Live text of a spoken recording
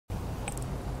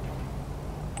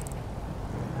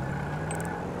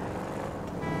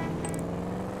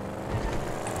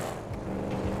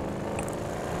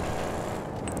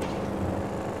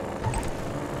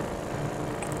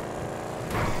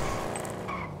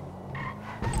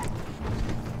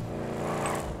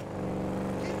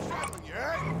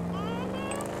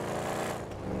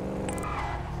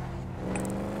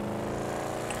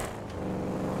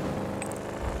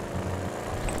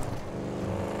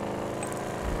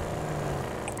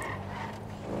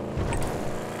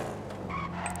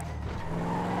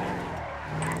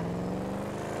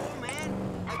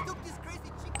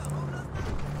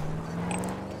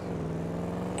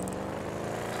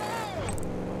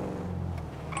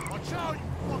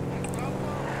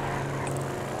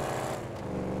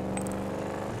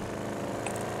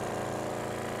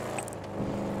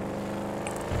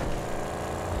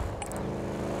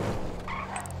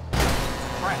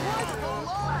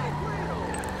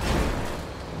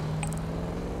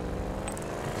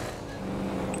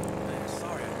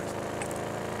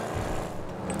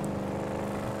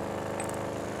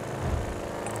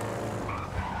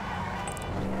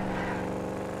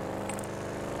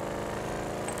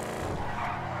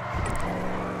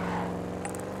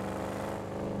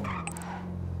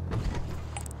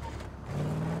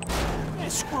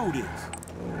through this.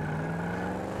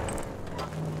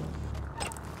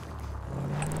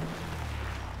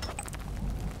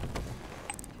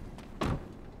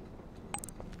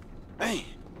 Man,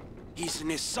 he's in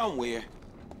this somewhere.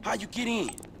 How you get in?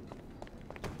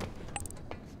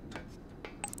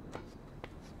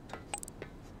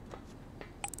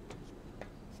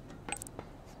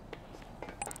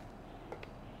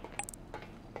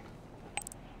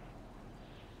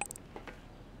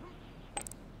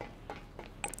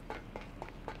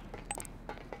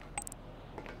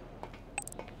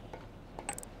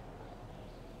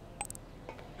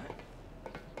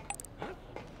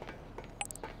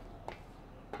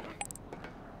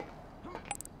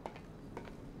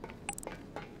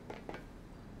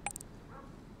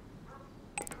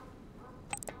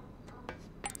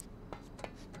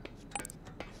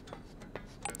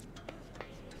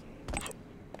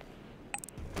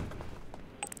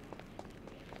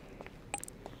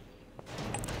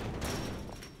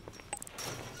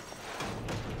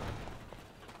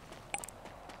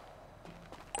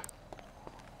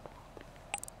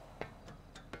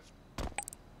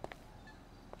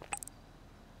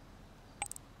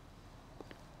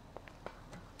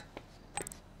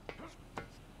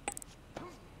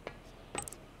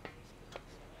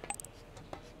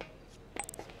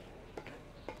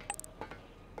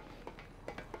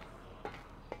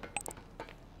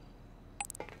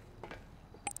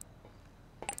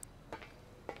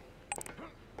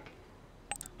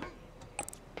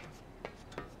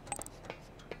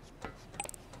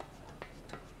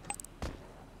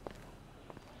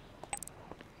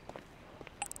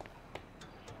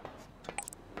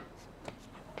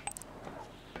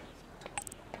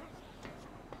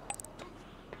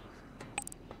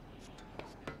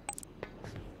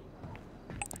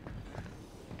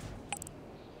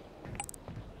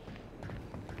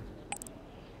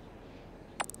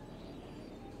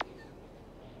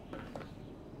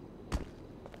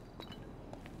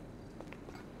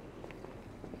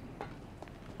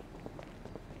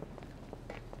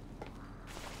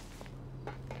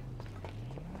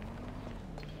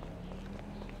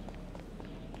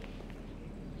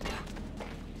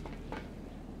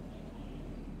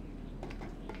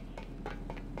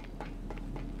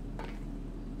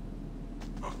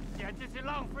这是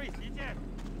浪费时间，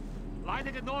来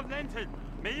那个 North Lantern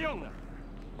没用了。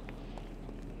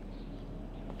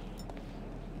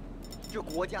这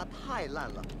国家太烂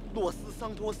了，洛斯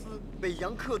桑托斯、北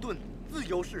洋克顿、自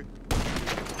由市，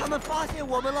他们发现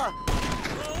我们了！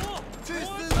去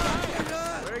死吧，骗人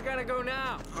 ！We're gonna go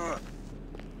now。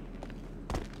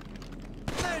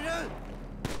带人，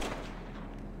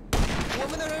我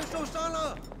们的人受伤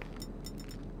了。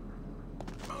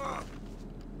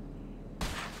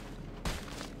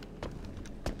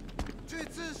 去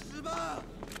自食吧！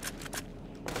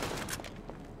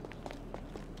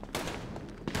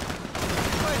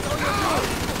快走远路！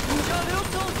小刘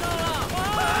受伤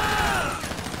了！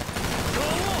可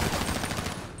恶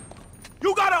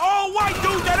You got an all-white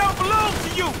dude that don't belong to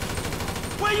you.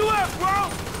 Where you at, bro?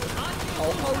 好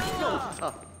好笑死他！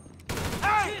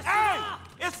 Hey, hey!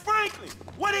 It's Franklin.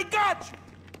 Where they got you?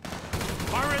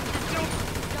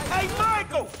 Hey,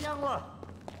 Michael! 枪了！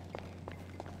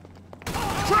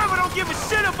 Trevor don't give a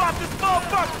shit about this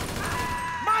motherfucker!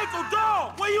 Michael,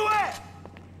 dog, where you at?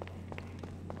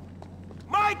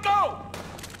 Michael!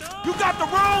 You got the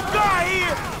wrong guy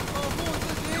here!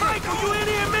 Michael, you in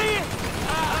here, man?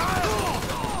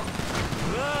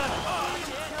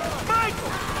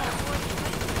 Michael!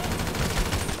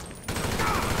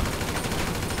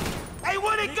 Hey,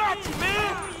 where they got you,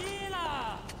 man?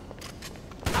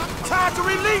 Time to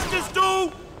release this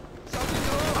dude!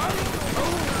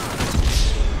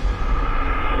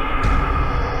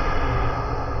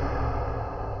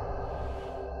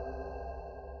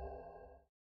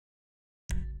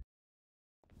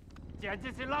 简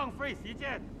直是浪费时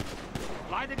间！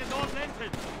来那个 North Lantern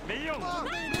没用。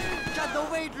战斗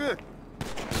位置！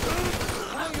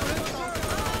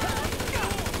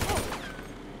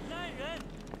来人！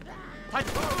他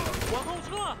往后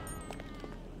撤！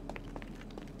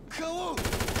可恶！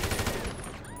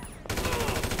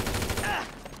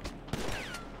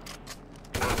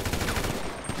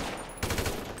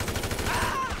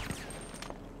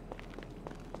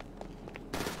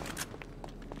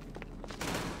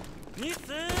你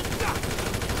死！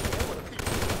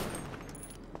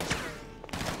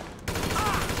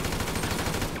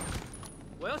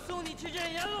我要送你去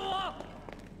见阎罗王。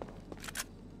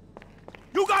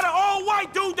You got an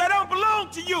all-white dude that don't belong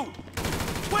to you.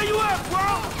 Where you at,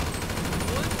 bro?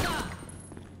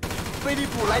 菲利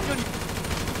普来这里。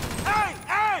Hey,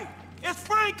 hey! It's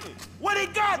Franklin. Where they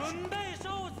got you? 准备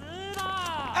受死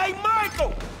吧！ Hey,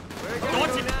 Michael!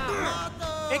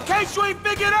 Now. In case you ain't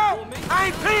figured out, I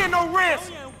ain't paying no rent.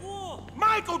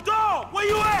 Michael, dog, where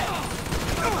you at?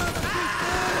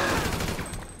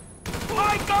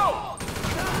 Michael!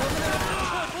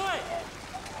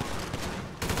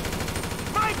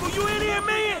 Michael, you in here,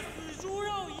 man?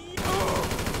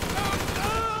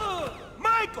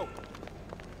 Michael!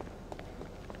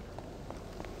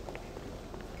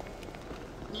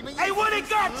 Hey, where they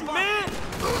got you, man?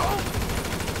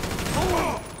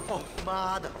 Oh,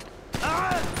妈的！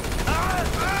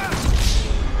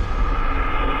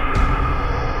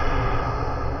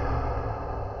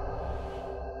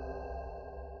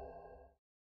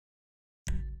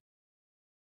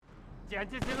 简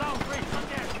直是浪费时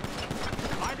间！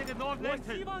来那个 North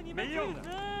Lantern 没用的。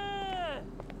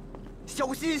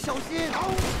小心，小心！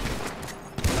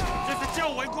这是教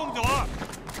文公主。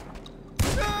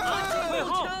会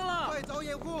后，快找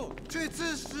掩护，去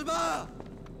刺死吧！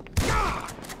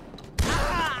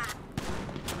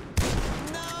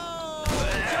 No！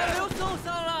 小刘受伤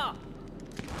了。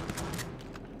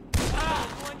大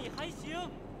哥，你还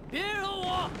行，别惹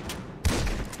我。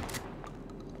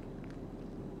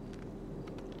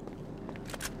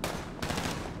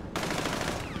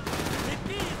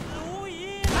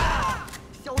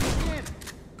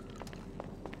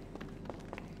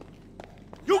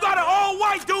 You got an old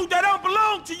white dude that don't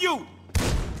belong to you.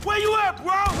 Where you at,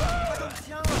 bro? 中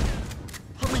枪了，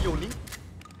他们有灵。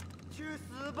去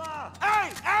死吧！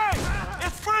 Hey, hey,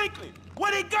 it's Franklin.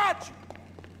 Where they got you?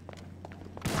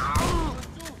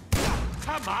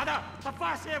 干嘛的？他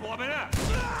发现我们了。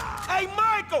Hey,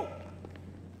 Michael.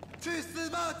 去死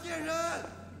吧，贱人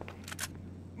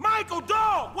Michael,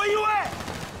 dog, where you at?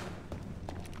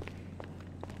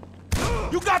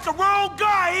 You got the wrong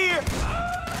guy here.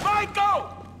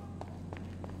 Michael.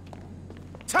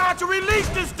 Time to release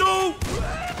this dude.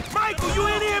 Michael, you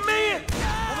in here, man?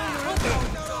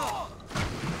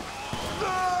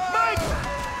 Michael.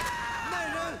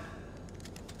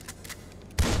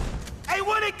 Hey,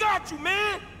 where they got you,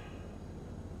 man?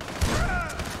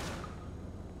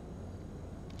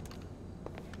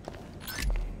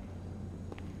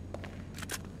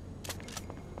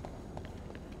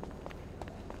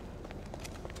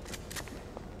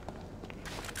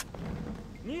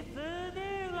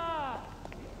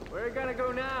 Where are you gonna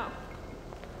go now?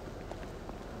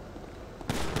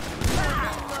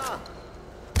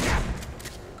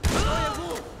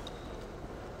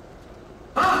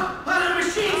 Huh? How the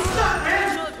machine's stuck, man?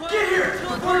 Get here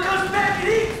before it comes back and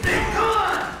eats things. Come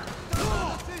on!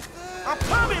 I'm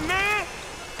coming, man!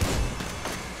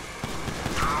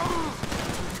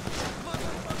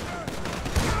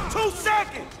 2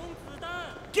 seconds!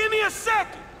 Give me a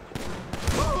second!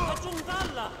 他中弹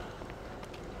了。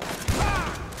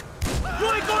 You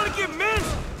ain't gonna get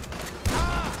missed!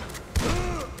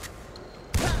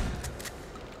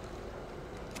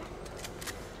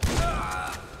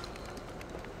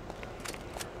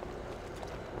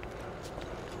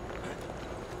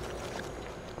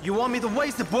 You want me to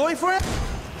waste a boyfriend?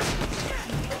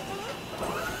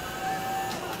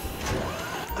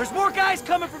 There's more guys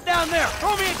coming from down there.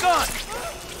 Throw me a gun.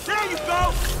 There you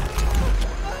go!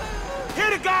 Here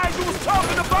the guys you was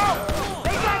talking about!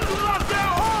 They got you locked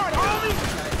down hard, homie!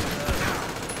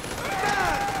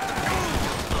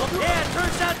 Yeah, it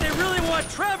turns out they really want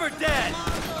Trevor dead.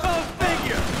 Go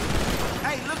figure.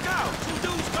 Hey, look out! 2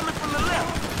 dudes coming from the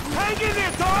left! Hang in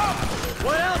there, dog!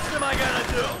 What else am I gonna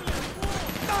do?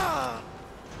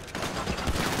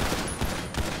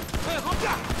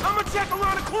 I'm gonna check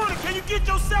around the corner. Can you get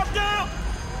yourself down?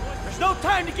 There's no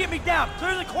time to get me down.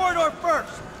 Clear the corridor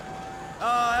first.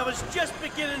 I was just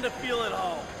beginning to feel at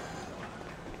home.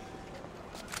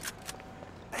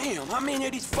 Damn, how many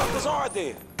of these fuckers are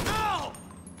there? No!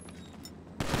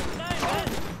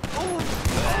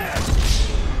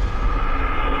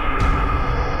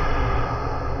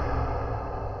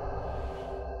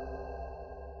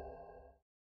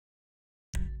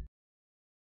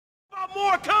 About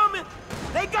more coming?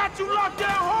 They got you locked down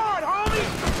hard, homie!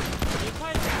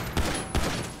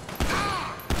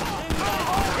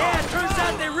 Yeah, it turns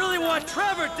out they really want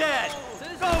Trevor dead.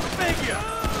 Go figure.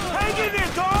 Hang in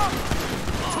there, dog!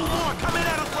 2 more coming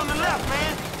at us from the left,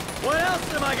 man! What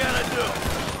else am I gonna do?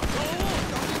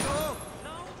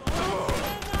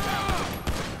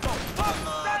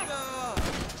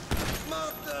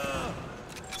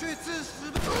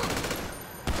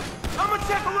 I'm gonna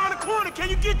check around the corner. Can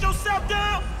you get yourself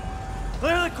down?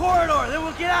 Clear the corridor, then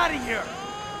we'll get out of here.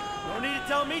 No need to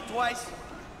tell me twice.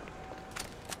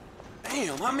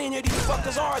 Damn, how many of these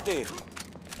fuckers are there?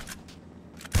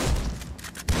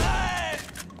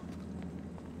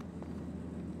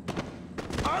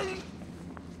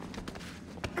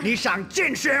 你想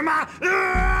见血吗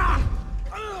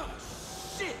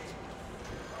？Shit!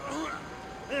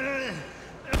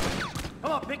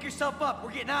 Come on, pick yourself up.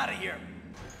 We're getting out of here.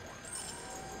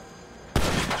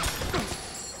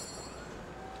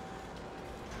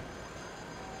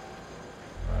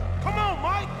 Come on,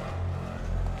 Mike!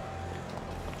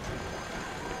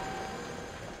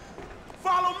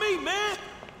 Follow me, man!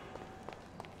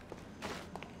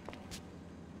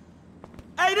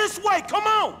 Hey, this way, come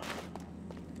on!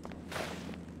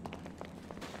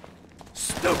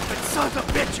 Stupid sons of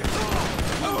bitches!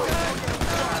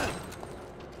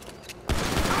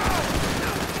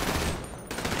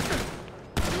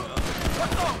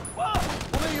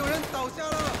 我们有人倒下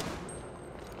了。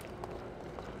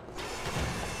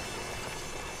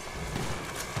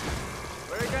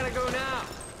Where are you gonna go now?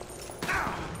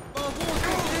 保护自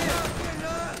己！骗人！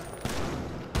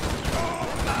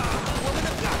我们的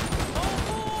保护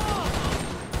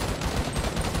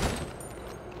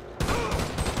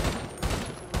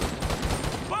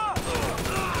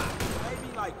！Maybe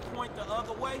like point the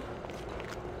other way?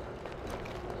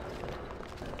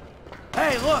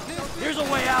 Hey, look! Here's a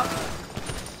way out!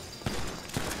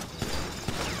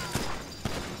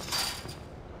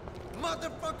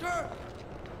 Motherfucker!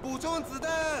 补充子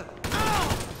弹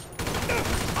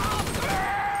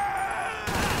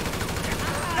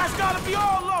That's gotta be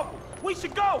all of them! We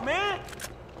should go, man!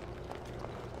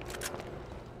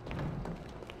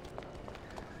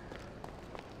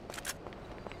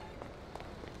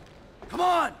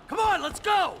 Come on, let's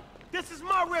go! This is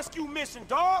my rescue mission,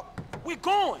 dog! We're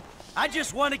going! I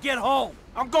just want to get home.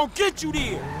 I'm gonna get you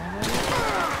there!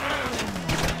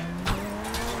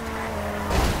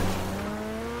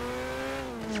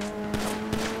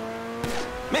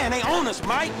 Man, they own us,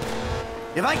 Mike!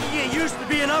 If I can get used to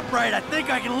being upright, I think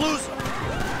I can lose them.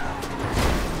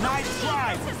 Nice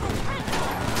drive!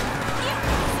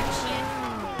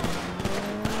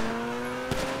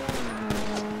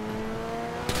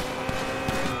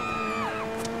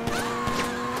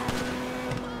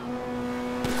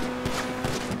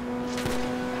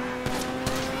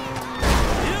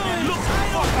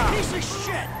 Piece of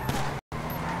shit!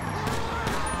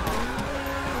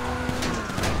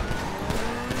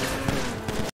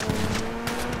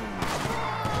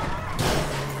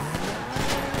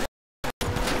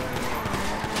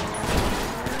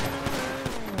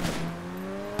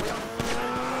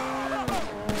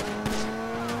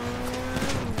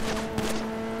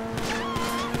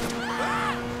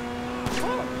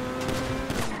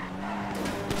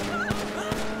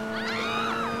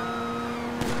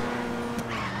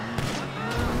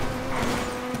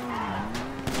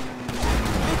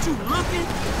 You looking?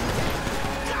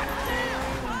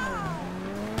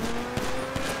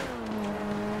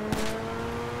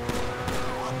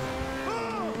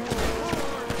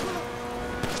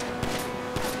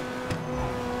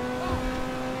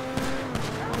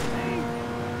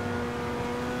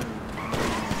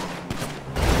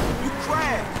 You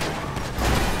crashed.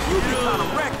 You be kind of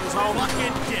reckless, homie.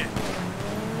 Fucking dick.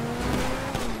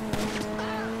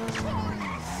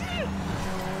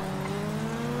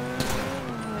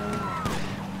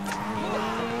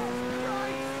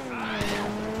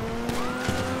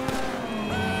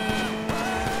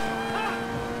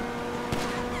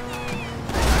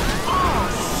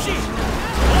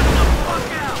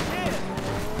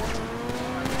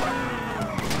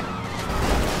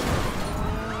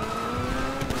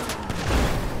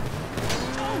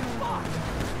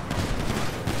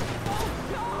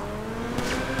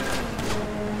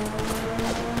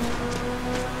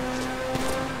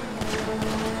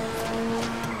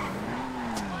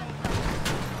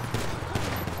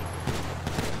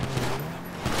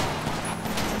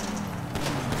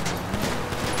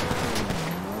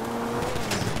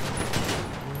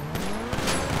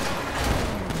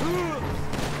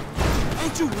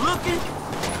 Ain't you looking?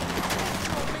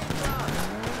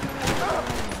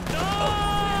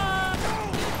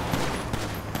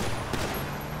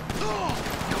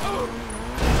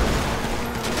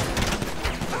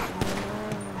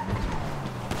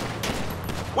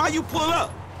 Why you pull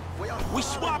up? We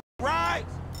swap rides?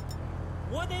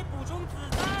 我得补充子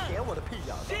弹。点我的屁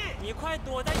呀！你快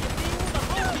躲在掩蔽物的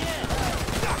后面。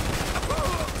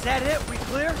 Is that it? We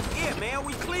clear? Yeah, man,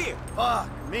 we clear. Fuck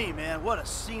me, man. What a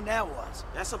scene that was.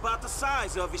 That's about the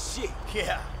size of it, shit.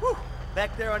 Yeah. Whew.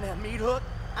 Back there on that meat hook,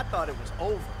 I thought it was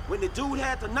over. When the dude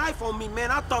had the knife on me, man,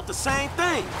 I thought the same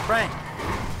thing. Frank,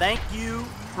 thank you,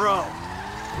 bro.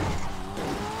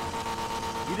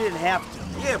 You didn't have to.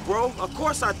 Yeah, bro, of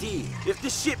course I did. If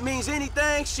this shit means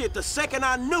anything, shit, the second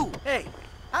I knew. Hey,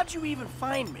 How'd you even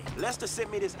find me? Lester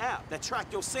sent me this app that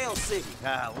tracked your cell signal.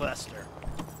 Ah, Lester.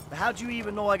 How'd you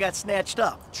even know I got snatched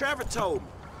up? Trevor told me.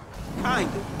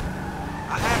 Kinda.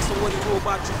 I asked him what he knew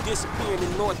about you disappearing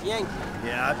in North Yankee.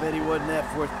 Yeah, I bet he wasn't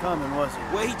that forthcoming, was he?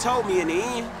 Well, he told me in the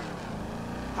end.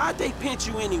 How'd they pinch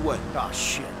you anyway? Oh,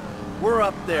 shit. We're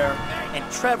up there, and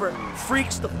Trevor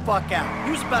freaks the fuck out.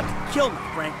 He was about to kill me,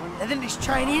 Franklin, and then these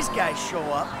Chinese guys show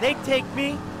up. They take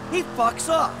me, he fucks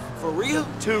off. For real?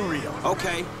 Too real.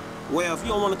 Okay. Well, if you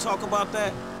don't want to talk about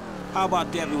that, how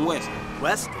about Devin Weston?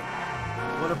 Weston?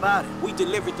 What about it? We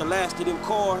delivered the last of them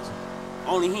cars,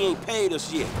 only he ain't paid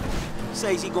us yet.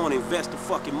 Says he gonna invest the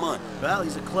fucking money. Well,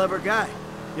 he's a clever guy.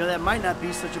 You know, that might not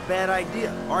be such a bad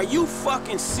idea. Are you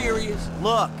fucking serious?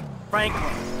 Look,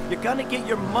 Franklin, you're gonna get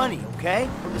your money, okay?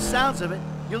 From the sounds of it,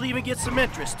 you'll even get some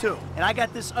interest, too. And I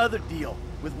got this other deal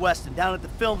with Weston down at the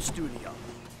film studio.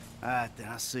 All right, then,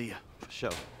 I'll see you.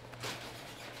 Sure.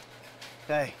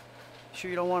 Hey, sure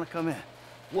you don't want to come in?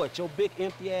 What, your big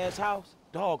empty-ass house?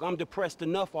 Dog, I'm depressed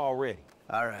enough already.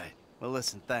 All right. Well,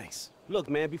 listen, thanks. Look,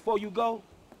 man, before you go,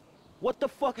 what the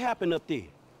fuck happened up there?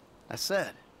 I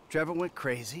said, Trevor went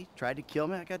crazy, tried to kill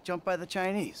me, I got jumped by the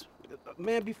Chinese.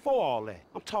 Man, before all that,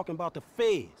 I'm talking about the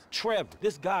feds. Trevor,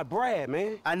 this guy Brad,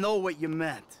 man. I know what you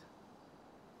meant.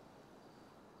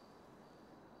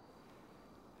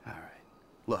 All right.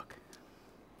 Look,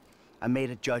 I made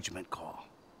a judgment call.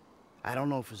 I don't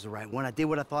know if it was the right one. I did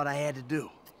what I thought I had to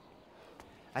do.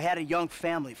 I had a young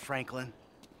family, Franklin.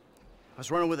 I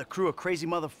was running with a crew of crazy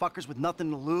motherfuckers with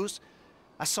nothing to lose.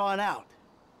 I saw an out.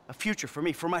 A future for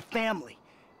me, for my family.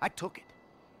 I took it.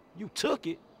 You took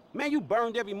it? Man, you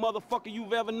burned every motherfucker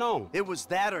you've ever known. It was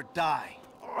that or die.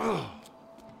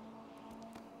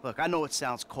 Look, I know it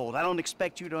sounds cold. I don't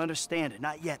expect you to understand it.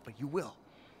 Not yet, but you will.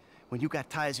 When you got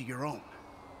ties of your own.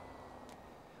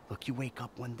 Look, you wake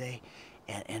up one day,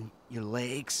 and your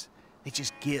legs, they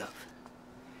just give.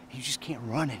 You just can't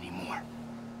run anymore.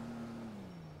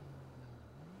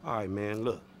 All right, man,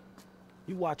 look.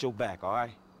 You watch your back, all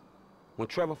right? When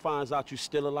Trevor finds out you're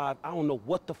still alive, I don't know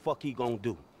what the fuck he gonna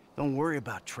do. Don't worry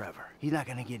about Trevor. He's not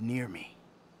gonna get near me.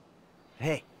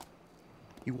 Hey,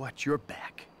 you watch your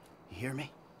back. You hear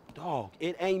me? Dog,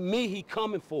 it ain't me he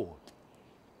coming for.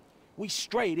 We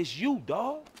straight. It's you,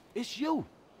 dog. It's you.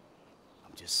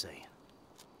 I'm just saying.